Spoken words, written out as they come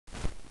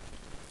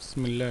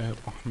بسم الله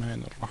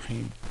الرحمن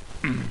الرحيم.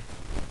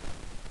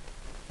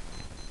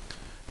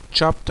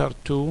 Chapter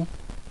 2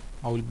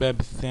 أو الباب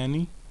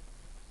الثاني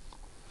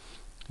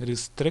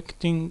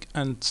Restricting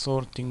and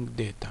Sorting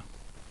Data،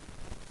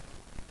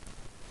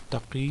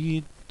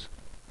 تقييد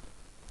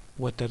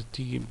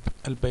وترتيب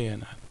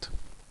البيانات.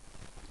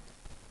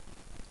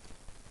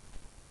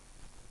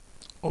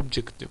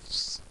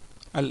 Objectives،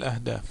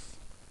 الأهداف.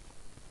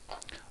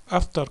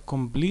 After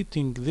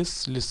completing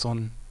this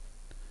lesson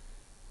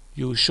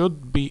you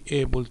should be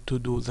able to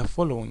do the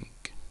following.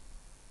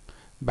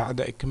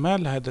 بعد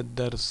إكمال هذا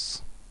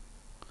الدرس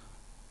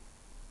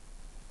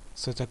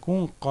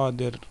ستكون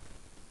قادر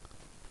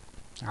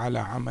على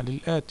عمل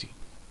الآتي: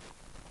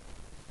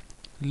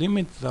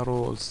 Limit the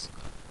rows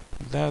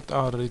that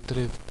are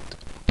retrieved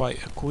by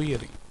a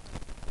query.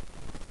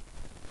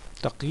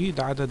 تقييد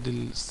عدد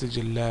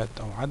السجلات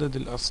أو عدد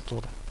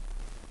الأسطر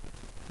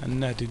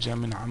الناتجة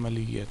من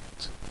عملية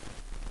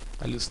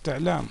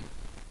الاستعلام.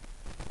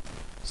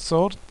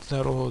 Sort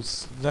the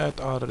rows that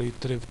are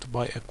retrieved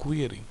by a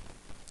query.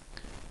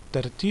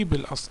 ترتيب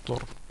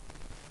الأسطر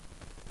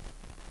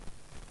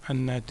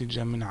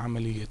الناتجة من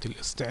عملية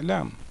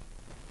الاستعلام.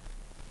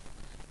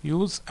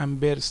 Use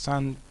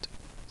ampersand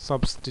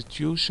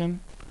substitution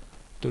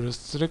to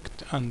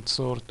restrict and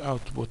sort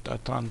output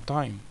at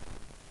runtime.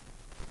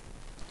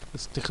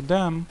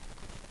 استخدام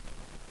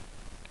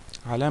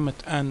علامة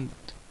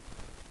AND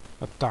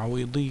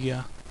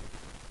التعويضية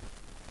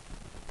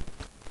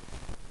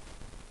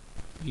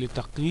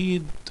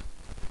لتقييد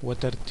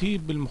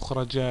وترتيب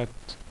المخرجات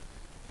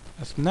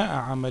أثناء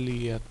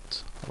عملية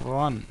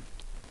run،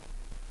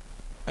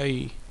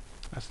 أي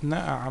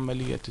أثناء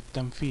عملية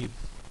التنفيذ،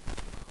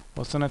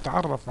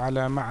 وسنتعرف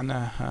على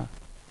معناها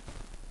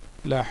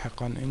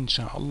لاحقا إن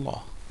شاء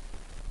الله.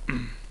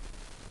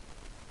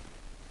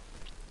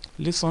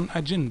 Lesson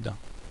Agenda: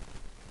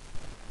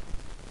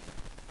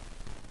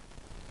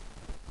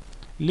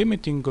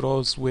 Limiting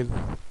rows with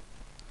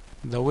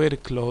the where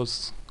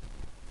clause.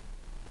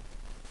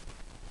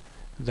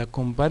 The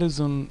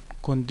comparison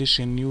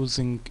condition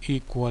using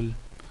equal,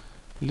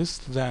 less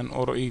than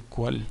or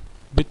equal,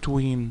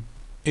 between,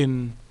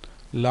 in,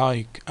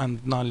 like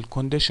and null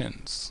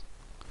conditions.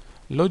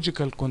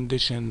 Logical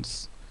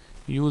conditions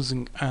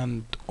using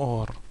and,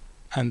 or,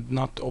 and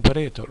not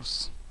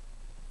operators.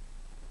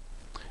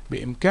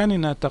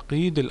 بإمكاننا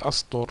تقييد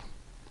الأسطر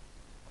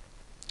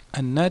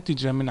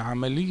الناتجة من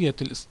عملية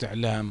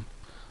الاستعلام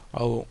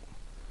أو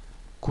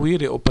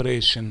query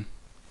operation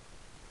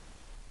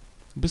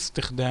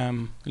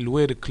باستخدام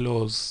الوير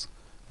كلوز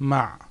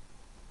مع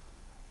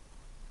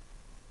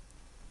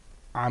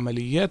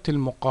عمليات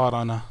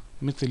المقارنة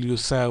مثل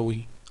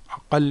يساوي،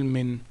 أقل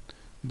من،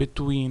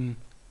 between،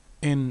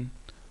 in،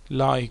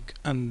 like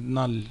and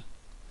null،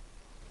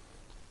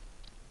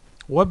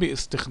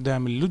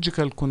 وباستخدام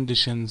اللوجيكال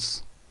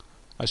كونديشنز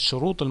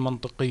الشروط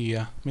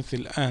المنطقية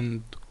مثل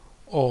and،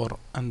 or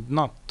and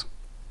not.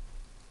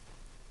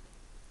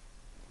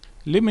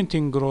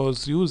 Limiting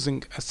rows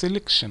using a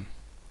selection.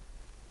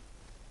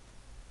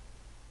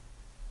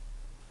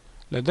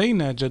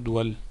 لدينا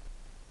جدول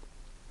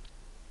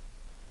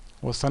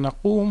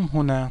وسنقوم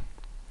هنا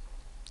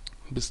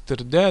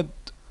باسترداد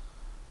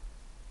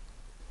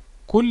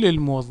كل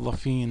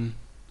الموظفين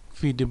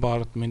في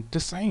ديبارتمنت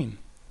 90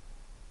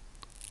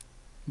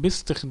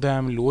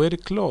 باستخدام الوير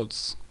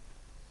كلوز.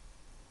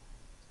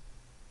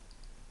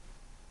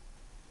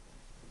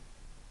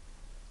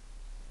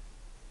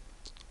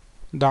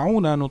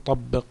 دعونا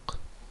نطبق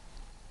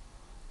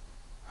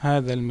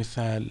هذا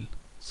المثال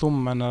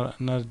ثم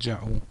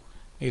نرجع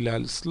إلى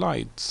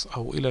السلايدز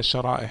أو إلى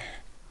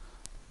شرائح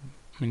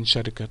من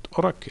شركة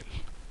اوراكل.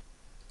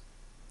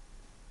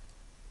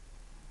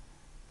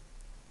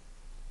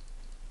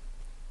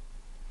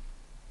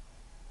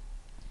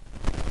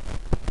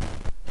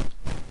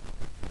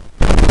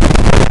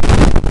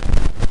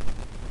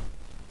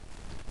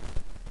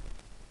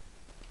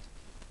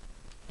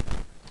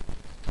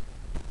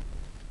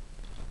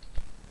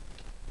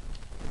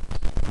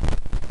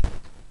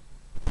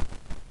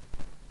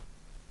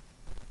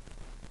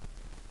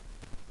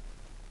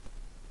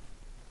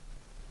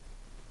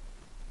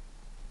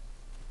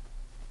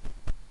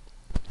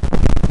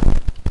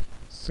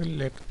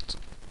 Select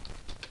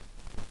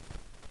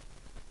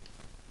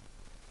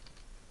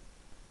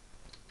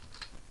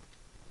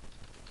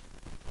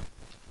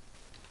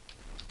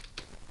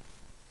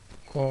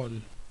all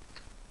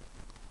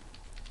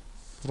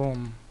from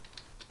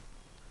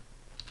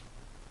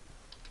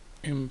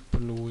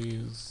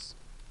employees.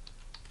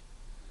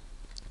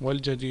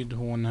 والجديد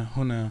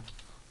هنا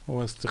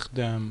هو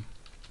استخدام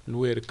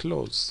الوير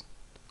كلوز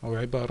أو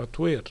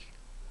عبارة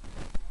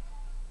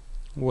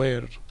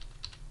where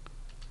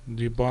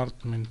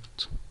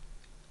department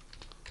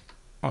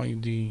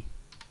ID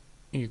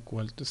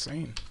equal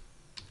 90.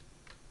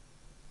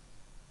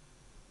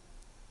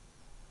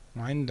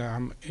 وعند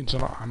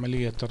إجراء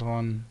عملية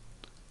الرن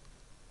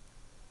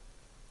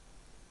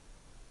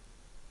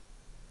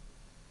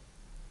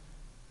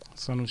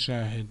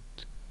سنشاهد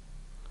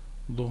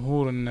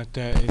ظهور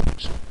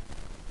النتائج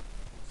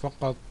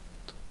فقط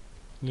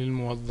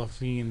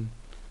للموظفين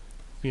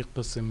في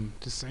قسم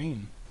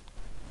 90.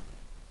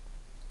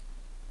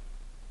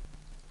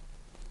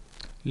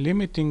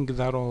 Limiting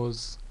the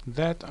rows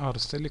that are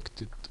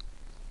selected.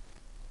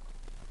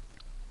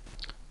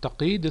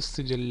 تقييد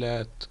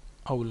السجلات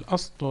أو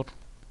الأسطر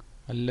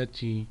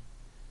التي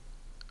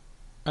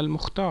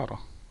المختارة،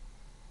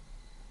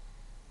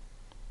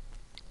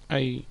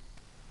 أي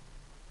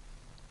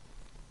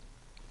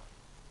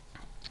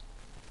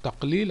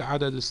تقليل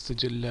عدد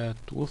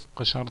السجلات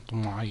وفق شرط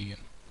معين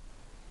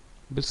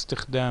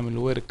باستخدام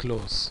ال where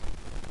clause.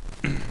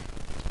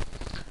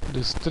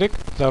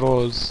 Restrict the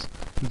rows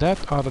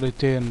that are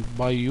returned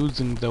by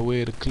using the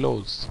where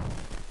clause.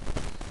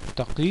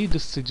 تقييد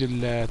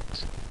السجلات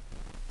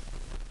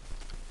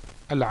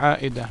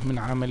العائدة من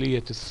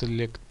عملية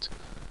السلكت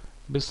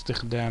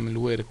باستخدام ال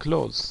where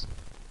clause.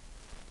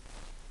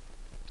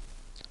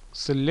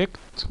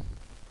 select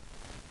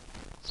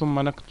ثم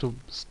نكتب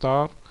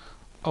star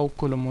أو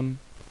column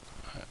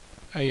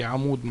أي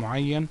عمود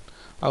معين،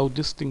 أو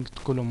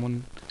distinct column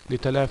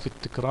لتلافي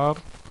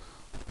التكرار،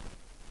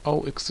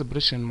 أو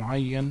expression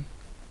معين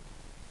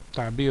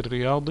تعبير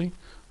رياضي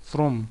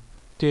from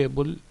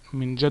table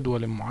من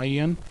جدول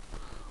معين،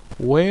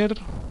 where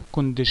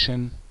condition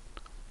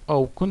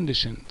أو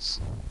conditions.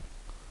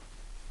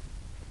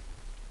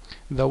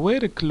 The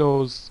where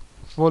clause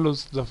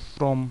follows the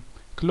from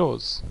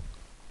clause.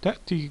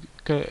 تأتي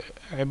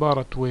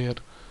كعبارة where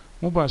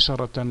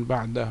مباشرة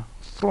بعد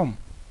from،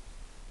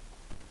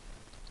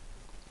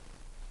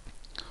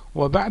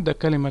 وبعد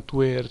كلمة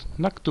where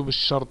نكتب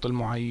الشرط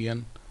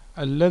المعين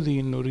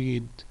الذي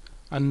نريد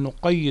أن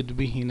نقيد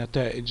به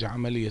نتائج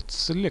عملية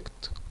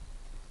select.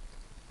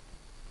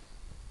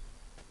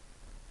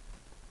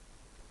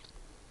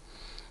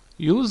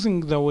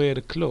 Using the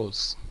where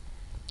clause.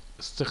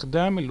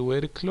 استخدام ال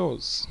where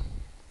clause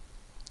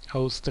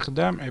أو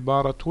استخدام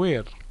عبارة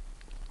where.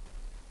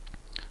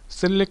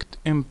 Select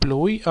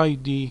employee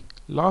ID,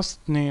 last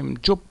name,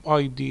 job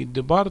ID,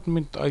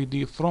 department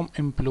ID from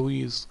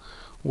employees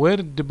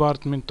where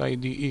department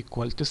ID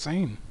equal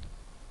 90.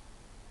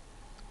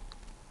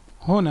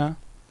 هنا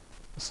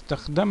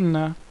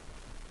استخدمنا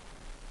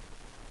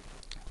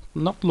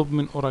نطلب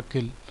من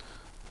اوراكل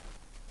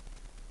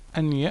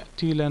أن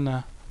يأتي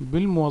لنا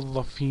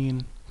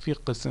بالموظفين في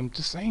قسم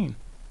 90،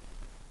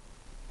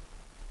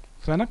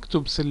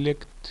 فنكتب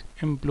select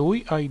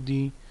employee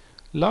ID,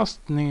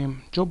 last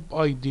name, job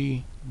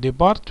ID,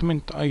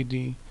 department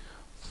ID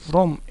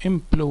from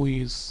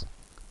employees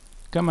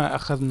كما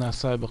أخذنا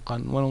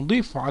سابقا،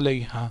 ونضيف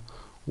عليها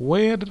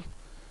where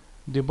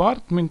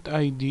department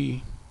ID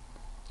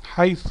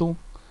حيث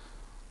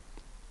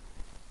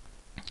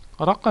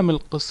رقم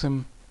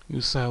القسم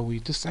يساوي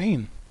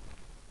 90.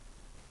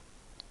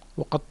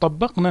 وقد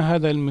طبقنا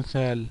هذا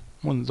المثال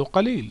منذ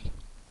قليل.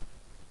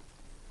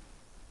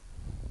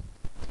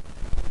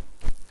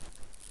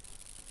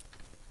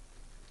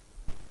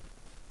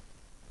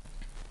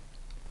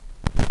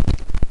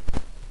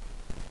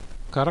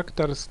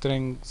 Character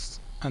strings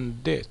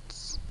and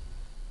dates.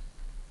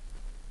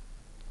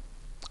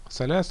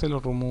 سلاسل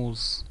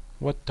الرموز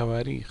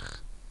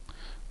والتواريخ.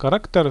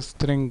 Character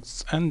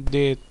strings and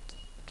date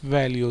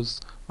values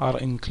are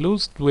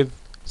enclosed with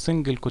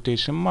single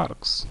quotation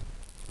marks.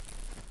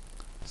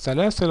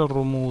 سلاسل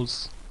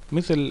الرموز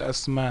مثل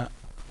الأسماء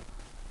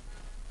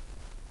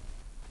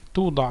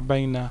توضع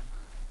بين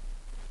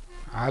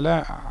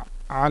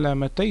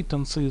علامتي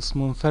تنصيص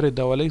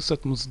منفردة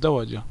وليست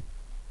مزدوجة،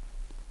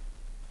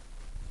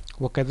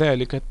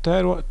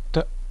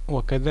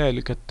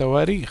 وكذلك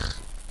التواريخ.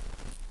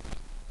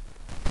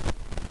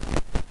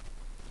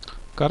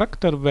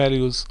 Character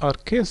values are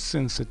case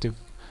sensitive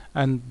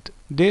and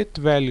date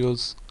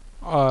values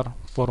are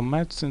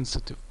format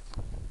sensitive.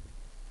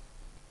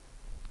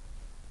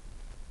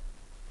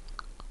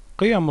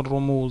 قيم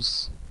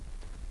الرموز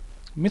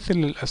مثل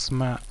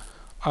الأسماء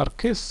are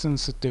case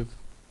sensitive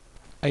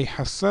أي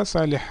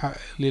حساسة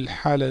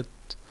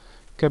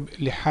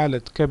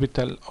لحالة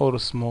capital or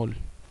small،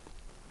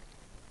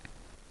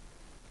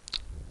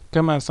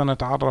 كما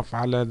سنتعرف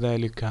على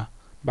ذلك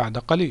بعد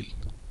قليل.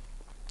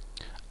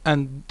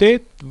 and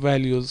date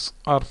values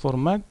are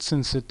format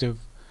sensitive،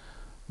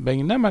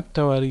 بينما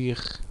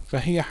التواريخ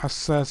فهي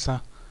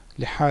حساسة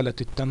لحالة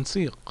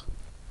التنسيق.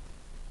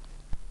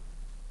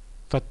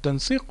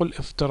 فالتنسيق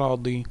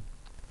الافتراضي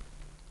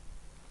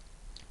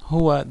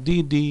هو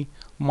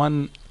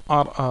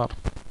DD1RR.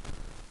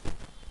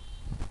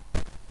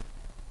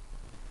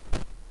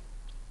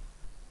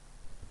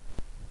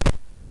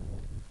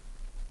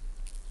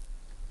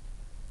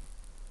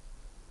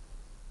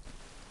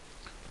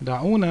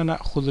 دعونا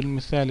نأخذ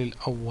المثال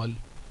الأول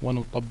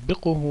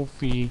ونطبقه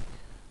في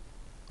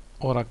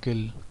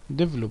اوراكل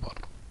ديفلوبر،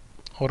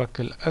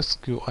 اوراكل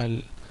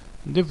SQL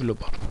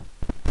ديفلوبر.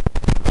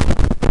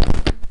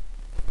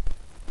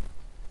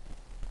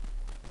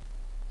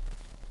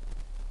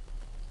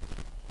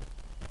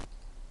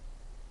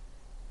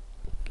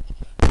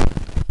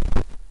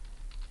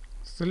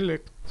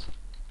 select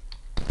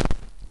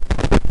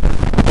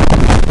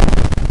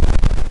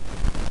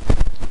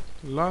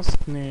last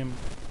name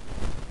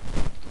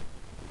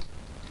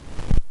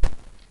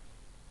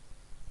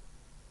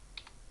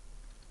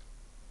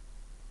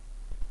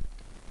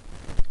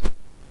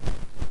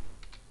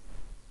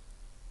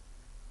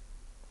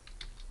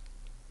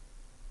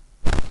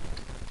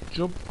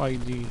job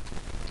ID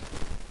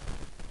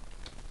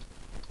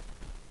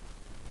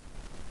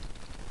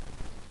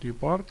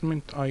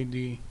department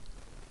ID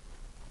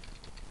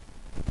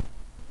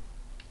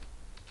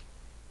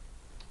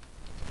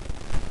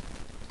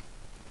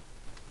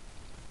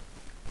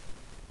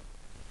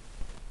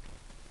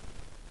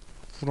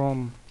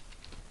from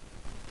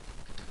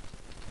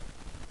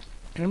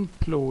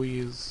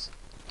employees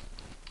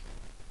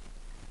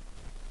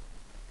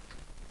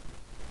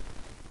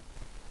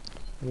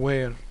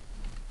where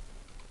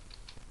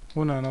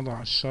هنا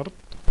نضع الشرط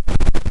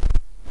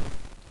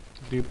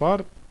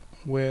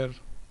where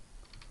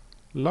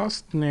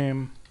last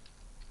name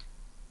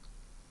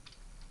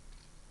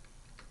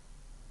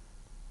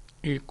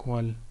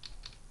equal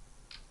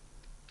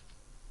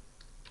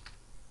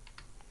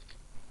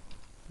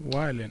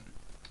والن.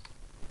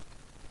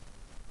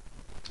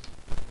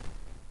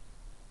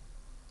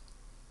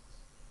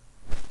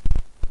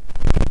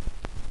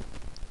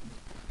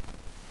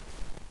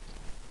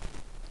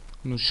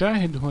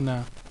 نشاهد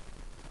هنا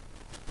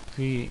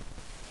في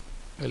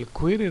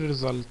الكويري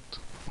ريزلت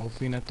أو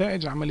في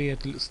نتائج عملية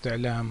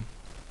الاستعلام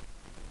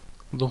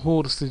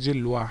ظهور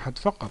سجل واحد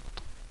فقط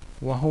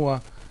وهو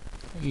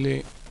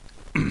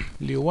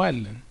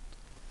لوالن،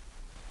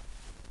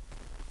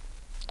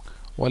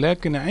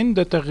 ولكن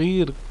عند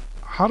تغيير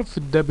حرف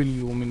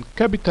الدبليو من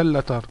كابيتال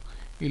لتر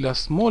إلى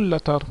سمول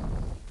لتر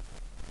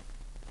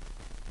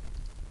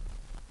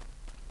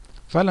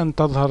فلن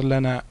تظهر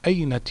لنا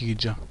أي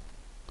نتيجة،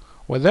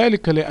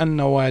 وذلك لأن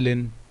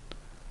والن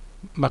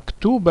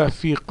مكتوبة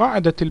في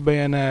قاعدة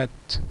البيانات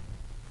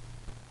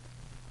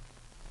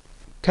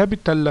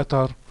كابيتال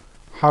لتر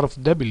حرف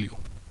دبليو،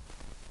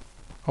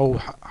 أو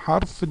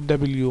حرف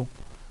الدبليو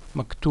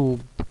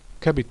مكتوب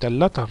كابيتال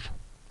لتر،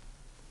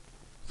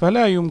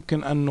 فلا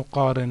يمكن أن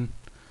نقارن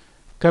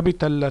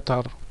كابيتال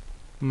لتر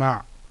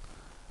مع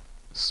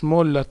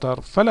سمول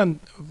لتر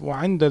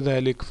وعند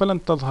ذلك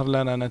فلن تظهر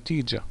لنا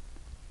نتيجة.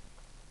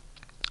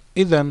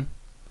 إذن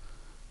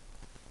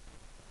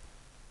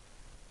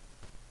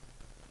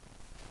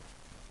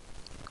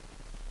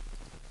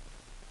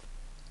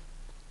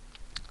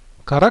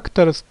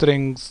character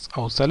strings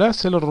أو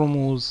سلاسل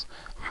الرموز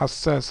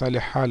حساسة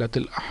لحالة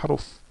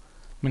الأحرف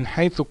من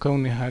حيث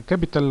كونها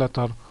capital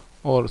letter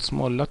or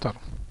small letter.